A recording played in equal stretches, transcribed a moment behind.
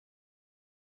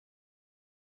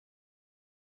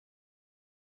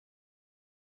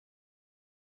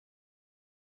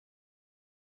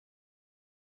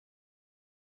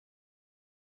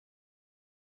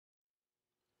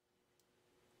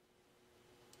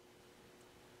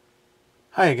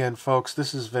Hi again, folks.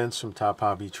 This is Vince from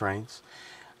TopHobbyTrains.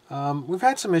 We've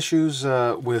had some issues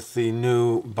with the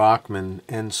new Bachmann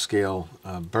N Scale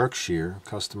Berkshire.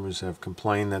 Customers have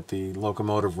complained that the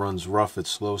locomotive runs rough at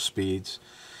slow speeds.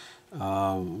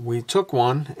 We took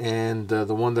one, and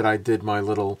the one that I did my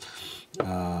little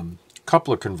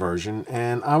coupler conversion,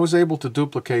 and I was able to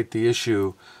duplicate the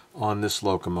issue on this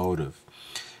locomotive.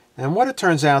 And what it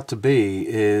turns out to be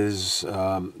is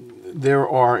there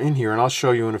are in here, and I'll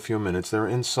show you in a few minutes, there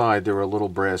are little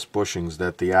brass bushings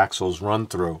that the axles run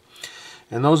through.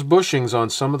 And those bushings on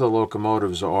some of the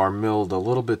locomotives are milled a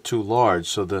little bit too large,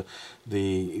 so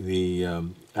the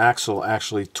axle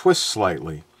actually twists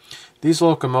slightly. These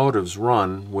locomotives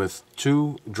run with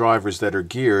two drivers that are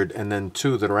geared and then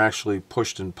two that are actually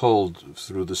pushed and pulled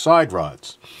through the side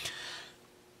rods.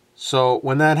 So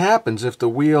when that happens, if the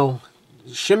wheel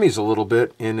shimmies a little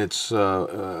bit in its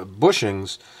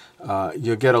bushings,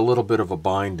 you get a little bit of a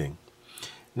binding.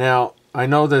 Now, I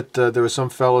know that there are some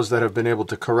fellows that have been able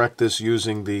to correct this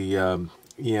using the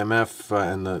EMF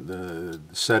and the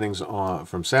settings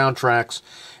from soundtracks,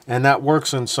 and that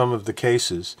works in some of the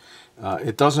cases.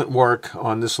 It doesn't work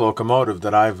on this locomotive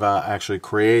that I've actually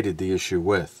created the issue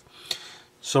with.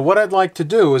 So what I'd like to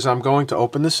do is I'm going to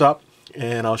open this up,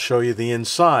 and I'll show you the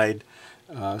inside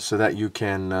so that you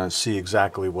can see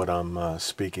exactly what I'm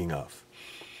speaking of.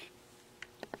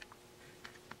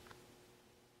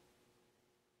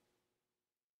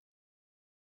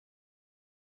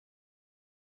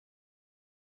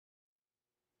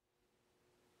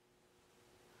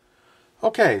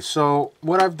 Okay, so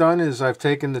what I've done is I've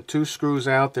taken the two screws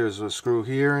out. There's a screw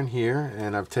here,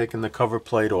 and I've taken the cover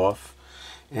plate off.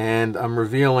 And I'm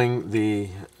revealing the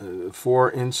four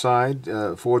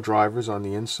drivers on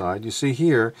the inside. You see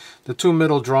here, the two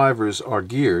middle drivers are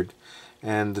geared,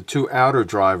 and the two outer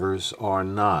drivers are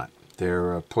not.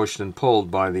 They're pushed and pulled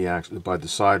by the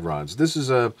side rods. This is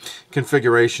a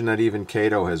configuration that even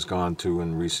Kato has gone to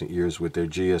in recent years with their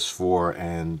GS4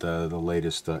 and the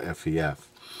latest FEF.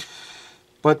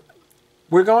 But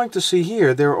we're going to see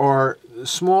here there are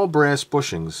small brass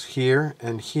bushings here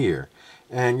and here.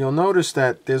 And you'll notice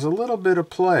that there's a little bit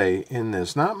of play in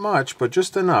this. Not much, but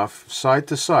just enough side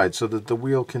to side so that the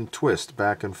wheel can twist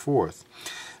back and forth.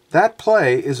 That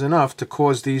play is enough to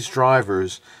cause these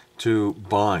drivers to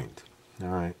bind. All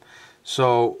right.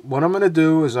 So what I'm going to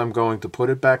do is I'm going to put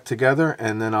it back together,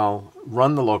 and then I'll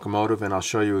run the locomotive and I'll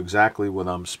show you exactly what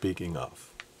I'm speaking of.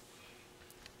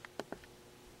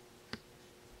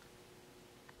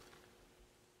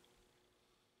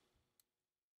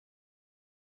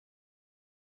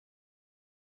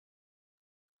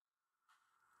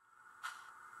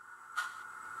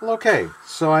 Well, okay,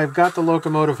 so I've got the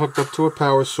locomotive hooked up to a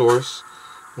power source,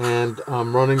 and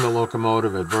I'm running the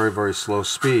locomotive at very, very slow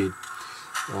speed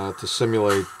to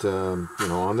simulate,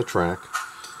 on the track.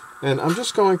 And I'm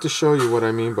just going to show you what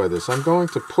I mean by this. I'm going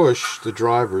to push the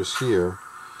drivers here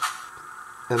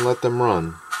and let them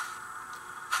run.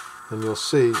 And you'll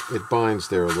see it binds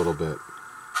there a little bit.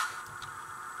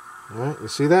 Alright, you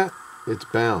see that? It's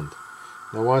bound.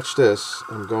 Now watch this.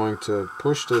 I'm going to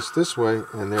push this way,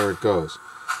 and there it goes.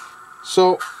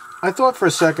 So I thought for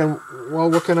a second, well,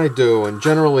 what can I do? And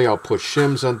generally I'll put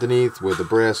shims underneath where the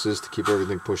brass is to keep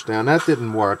everything pushed down. That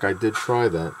didn't work. I did try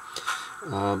that.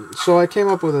 So I came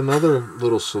up with another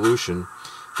little solution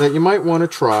that you might want to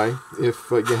try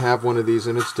if you have one of these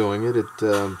and it's doing it. It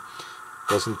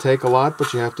doesn't take a lot,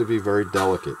 but you have to be very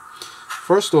delicate.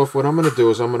 First off, what I'm going to do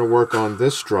is I'm going to work on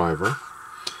this driver,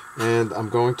 and I'm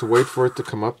going to wait for it to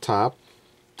come up top,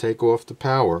 take off the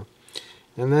power,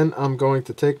 and then I'm going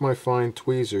to take my fine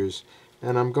tweezers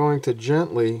and I'm going to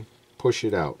gently push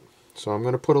it out. So I'm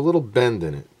going to put a little bend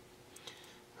in it.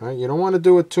 All right, you don't want to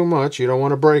do it too much. You don't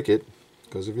want to break it,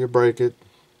 because if you break it,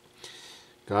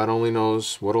 God only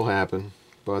knows what will happen.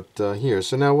 But here,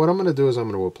 so now what I'm going to do is I'm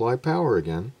going to apply power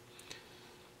again.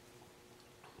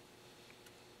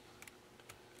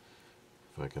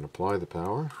 If I can apply the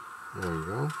power, there you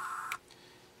go.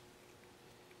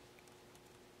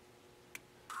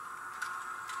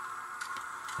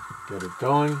 Get it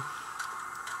going.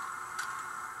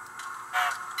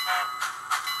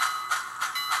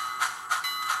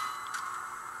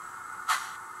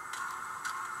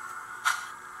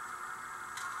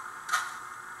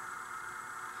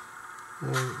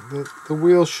 And the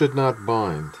wheel should not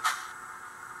bind.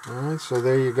 Alright, so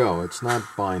there you go. It's not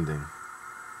binding.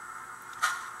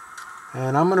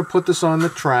 And I'm going to put this on the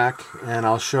track, and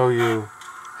I'll show you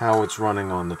how it's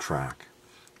running on the track.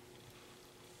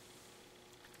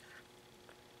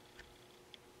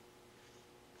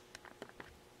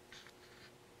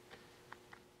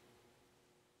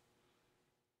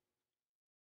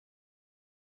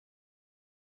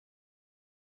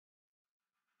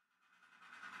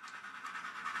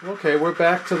 Okay, we're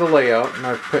back to the layout, and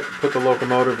I've put the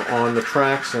locomotive on the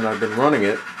tracks and I've been running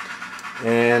it.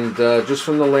 And just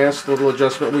from the last little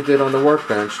adjustment we did on the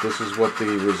workbench, this is what the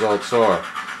results are.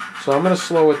 So I'm going to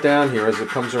slow it down here as it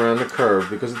comes around the curve,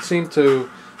 because it seemed to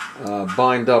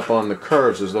bind up on the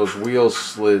curves as those wheels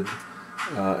slid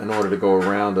in order to go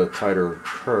around a tighter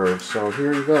curve. So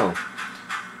here you go.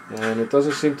 And it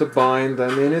doesn't seem to bind.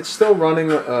 I mean, it's still running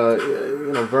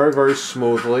very, very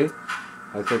smoothly.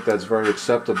 I think that's very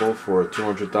acceptable for a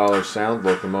 $200 sound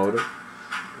locomotive.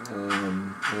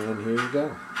 And here you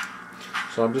go.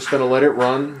 So I'm just going to let it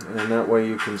run, and that way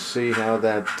you can see how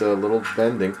that little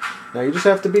bending. Now you just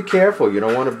have to be careful. You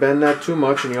don't want to bend that too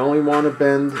much, and you only want to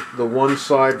bend the one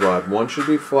side rod. One should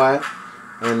be flat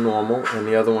and normal, and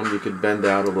the other one you could bend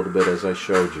out a little bit as I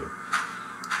showed you.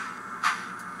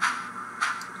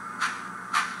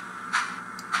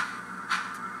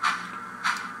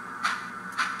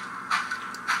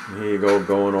 And here you go,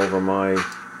 going over my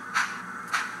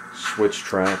switch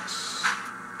tracks.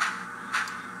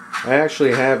 I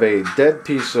actually have a dead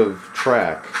piece of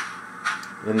track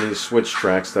in these switch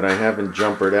tracks that I haven't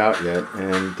jumpered out yet,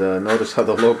 and notice how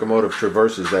the locomotive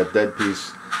traverses that dead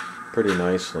piece pretty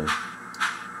nicely.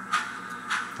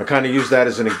 I kind of use that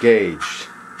as a gauge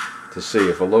to see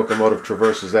if a locomotive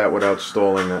traverses that without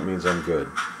stalling, that means I'm good.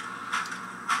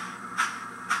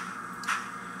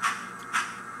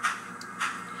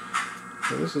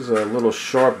 So this is a little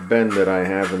sharp bend that I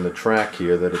have in the track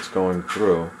here that it's going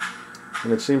through,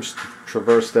 and it seems to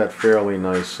traverse that fairly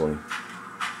nicely.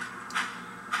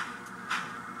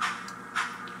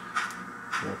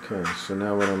 Okay, so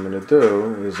now what I'm going to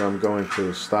do is I'm going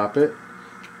to stop it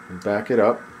and back it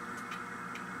up.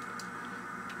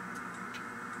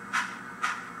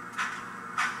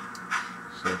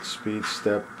 So it's speed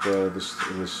step,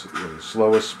 the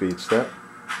slowest speed step.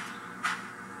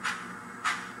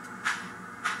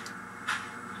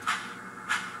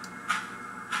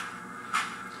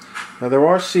 Now there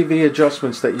are CV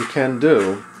adjustments that you can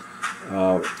do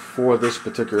for this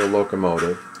particular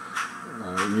locomotive.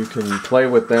 You can play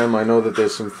with them. I know that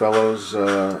there's some fellows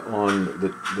on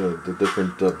the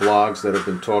different blogs that have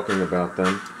been talking about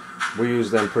them. We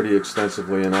use them pretty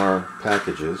extensively in our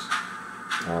packages.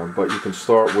 But you can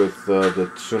start with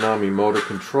the Tsunami motor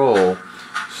control,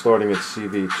 starting at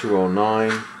CV 209,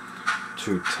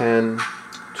 210,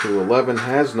 211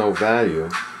 has no value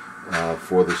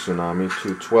for the Tsunami,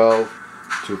 212,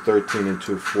 213, and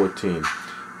 214.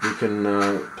 You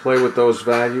can play with those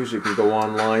values. You can go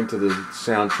online to the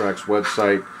Soundtrack's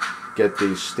website, get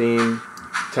the Steam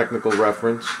technical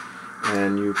reference,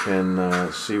 and you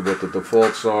can see what the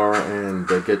defaults are and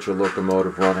get your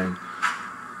locomotive running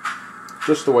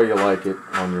just the way you like it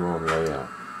on your own layout.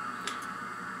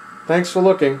 Thanks for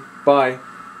looking. Bye.